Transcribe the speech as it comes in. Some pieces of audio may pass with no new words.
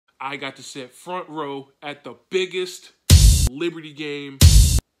I got to sit front row at the biggest Liberty game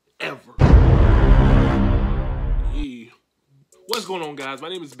ever. Yeah. What's going on, guys? My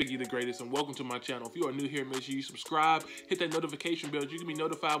name is Biggie the Greatest, and welcome to my channel. If you are new here, make sure you subscribe, hit that notification bell so you can be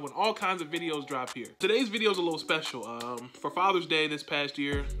notified when all kinds of videos drop here. Today's video is a little special. For Father's Day this past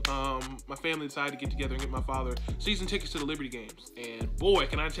year, my family decided to get together and get my father season tickets to the Liberty games. And boy,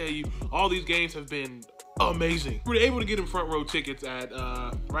 can I tell you, all these games have been amazing. We were able to get him front row tickets at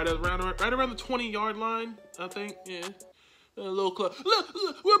right around the 20-yard line, I think. Yeah, a little close.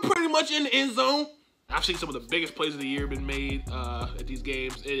 Look, we're pretty much in the end zone. I've seen some of the biggest plays of the year been made at these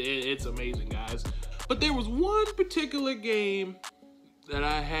games. It's amazing, guys. But there was one particular game that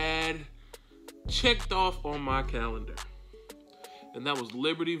I had checked off on my calendar, and that was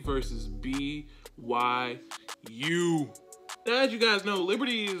Liberty versus BYU. Now, as you guys know,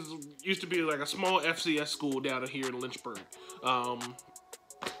 Liberty used to be like a small FCS school down here in Lynchburg.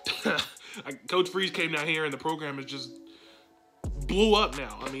 Coach Freeze came down here, and the program is just blew up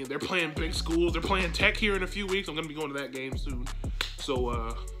now. I mean, they're playing big schools. They're playing Tech here in a few weeks. I'm going to be going to that game soon.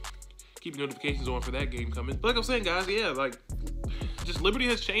 So, keep your notifications on for that game coming. But like I'm saying, guys, yeah, like, just Liberty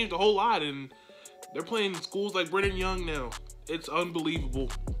has changed a whole lot, and they're playing schools like Brennan Young now. It's unbelievable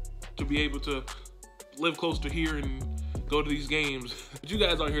to be able to live close to here and go to these games. But you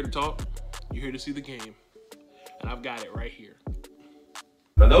guys aren't here to talk. You're here to see the game. And I've got it right here.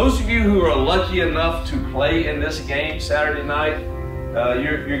 For those of you who are lucky enough to play in this game Saturday night,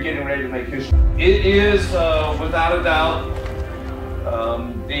 you're getting ready to make history. It is, without a doubt,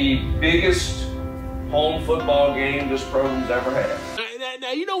 the biggest home football game this program's ever had.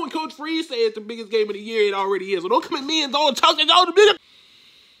 Now, you know when Coach Freeze says it's the biggest game of the year, it already is. So don't come at me and don't talk to all the biggest.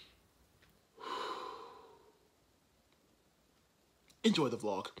 Enjoy the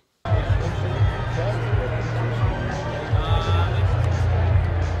vlog.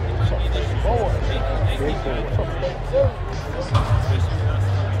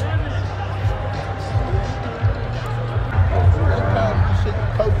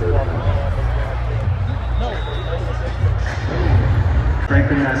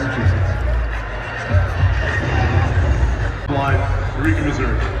 Franklin, Massachusetts. Line, Eureka,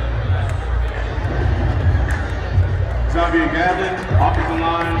 Missouri. Xavier Gavin, offensive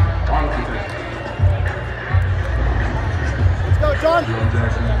line, Arlington, Texas. Let's go, John. Jerome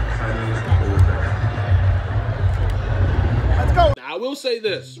Jackson, let's go. Now, I will say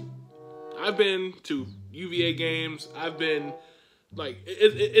this. I've been to UVA games. I've been, like,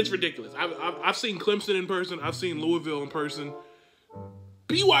 it's ridiculous. I've seen Clemson in person. I've seen Louisville in person.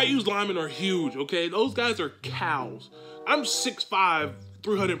 BYU's linemen are huge, okay? Those guys are cows. I'm 6'5",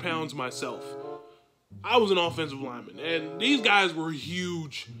 300 pounds myself. I was an offensive lineman, and these guys were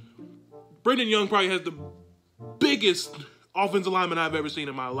huge. Brendan Young probably has the biggest offensive lineman I've ever seen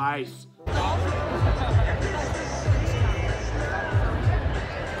in my life.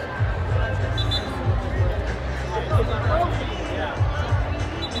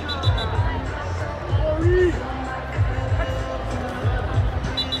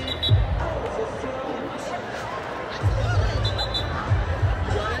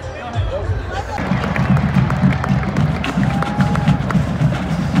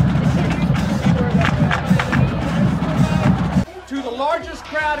 Largest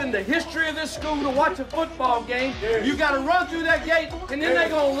crowd in the history of this school to watch a football game. You got to run through that gate, and then they're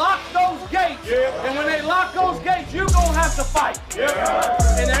going to lock those gates. And when they lock those gates, you're going to have to fight.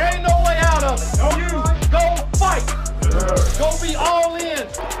 And there ain't no way out of it. You go fight. Go be all in.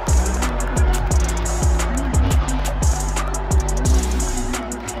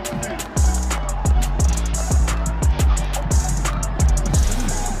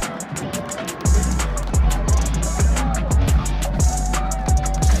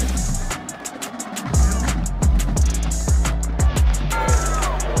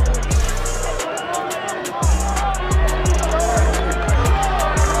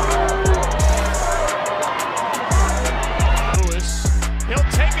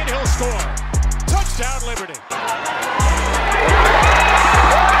 Touchdown, Liberty.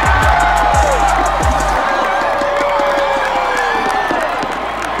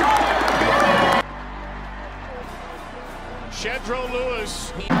 Shedro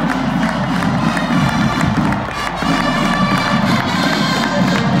Lewis.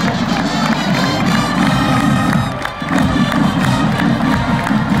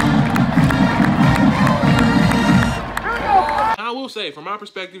 I will say, from my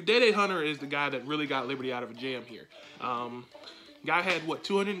perspective, Day Hunter is the guy that really got Liberty out of a jam here. Guy had, what,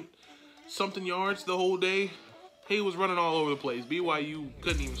 200-something yards the whole day? He was running all over the place. BYU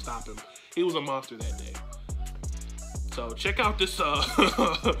couldn't even stop him. He was a monster that day. So check out this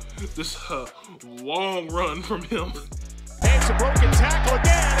this long run from him. It's a broken tackle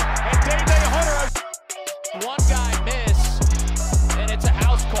again, and Day Hunter. One guy missed, and it's a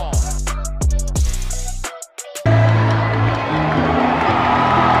house call.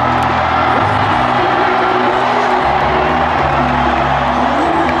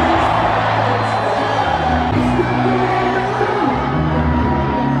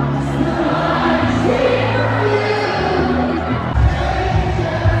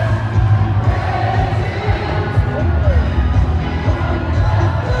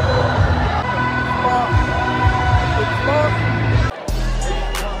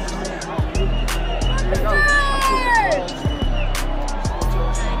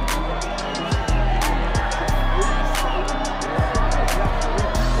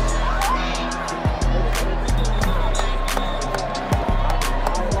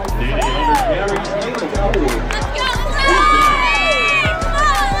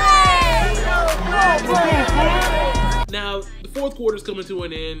 Now, the fourth quarter is coming to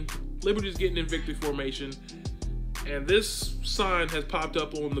an end. Liberty's getting in victory formation. And this sign has popped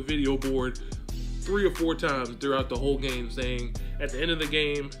up on the video board 3 or 4 times throughout the whole game saying, at the end of the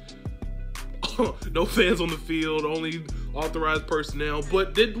game, no fans on the field, only authorized personnel.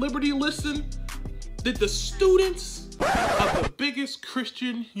 But did Liberty listen? Did the students of the biggest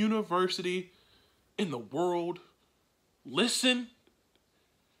Christian university in the world listen?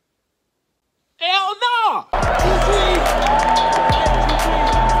 Hell no!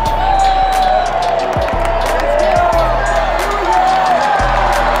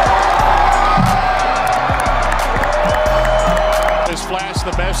 Has flashed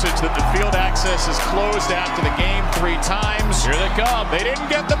the message that the field access is closed after the game 3 times. Here they come. They didn't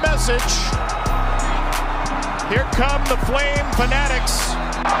get the message. Here come the Flame Fanatics.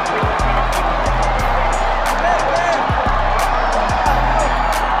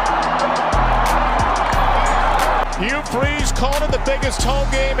 Hugh Freeze called it the biggest home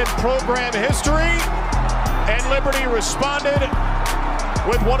game in program history, and Liberty responded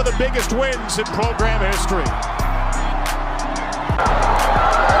with one of the biggest wins in program history.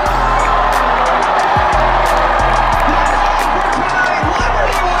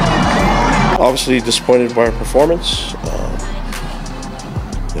 Obviously disappointed by our performance.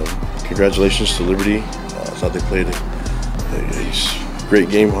 Congratulations to Liberty. I thought they played a great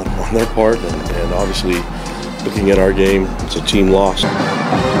game on their part, and obviously looking at our game, it's a team loss. And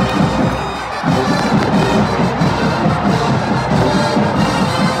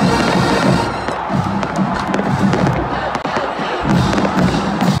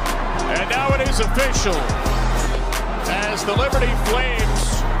now it is official as the Liberty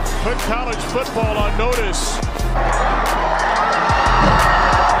Flames put college football on notice.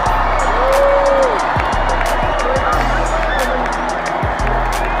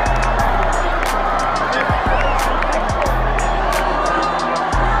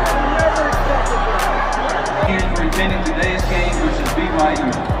 For attending today's game versus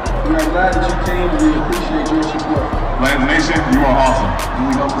BYU. We are glad that you came and we appreciate your support. Flames Nation, you are awesome. And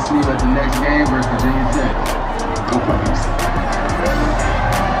we hope to see you at the next game versus Virginia Tech. Go Flames.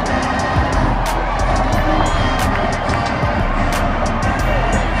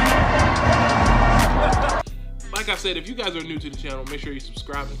 Like I said, if you guys are new to the channel, make sure you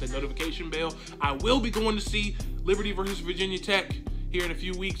subscribe and hit that notification bell. I will be going to see Liberty versus Virginia Tech here in a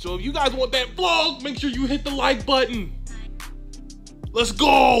few weeks. So if you guys want that vlog, make sure you hit the like button. Let's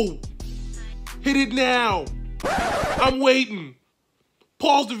go. Hit it now. I'm waiting.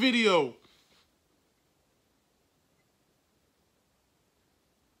 Pause the video.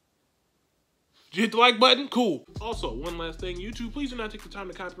 Did you hit the like button? Cool. Also, one last thing. YouTube, please do not take the time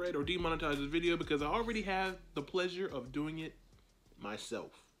to copyright or demonetize this video because I already have the pleasure of doing it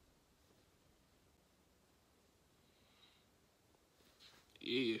myself.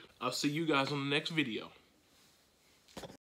 Yeah, I'll see you guys on the next video.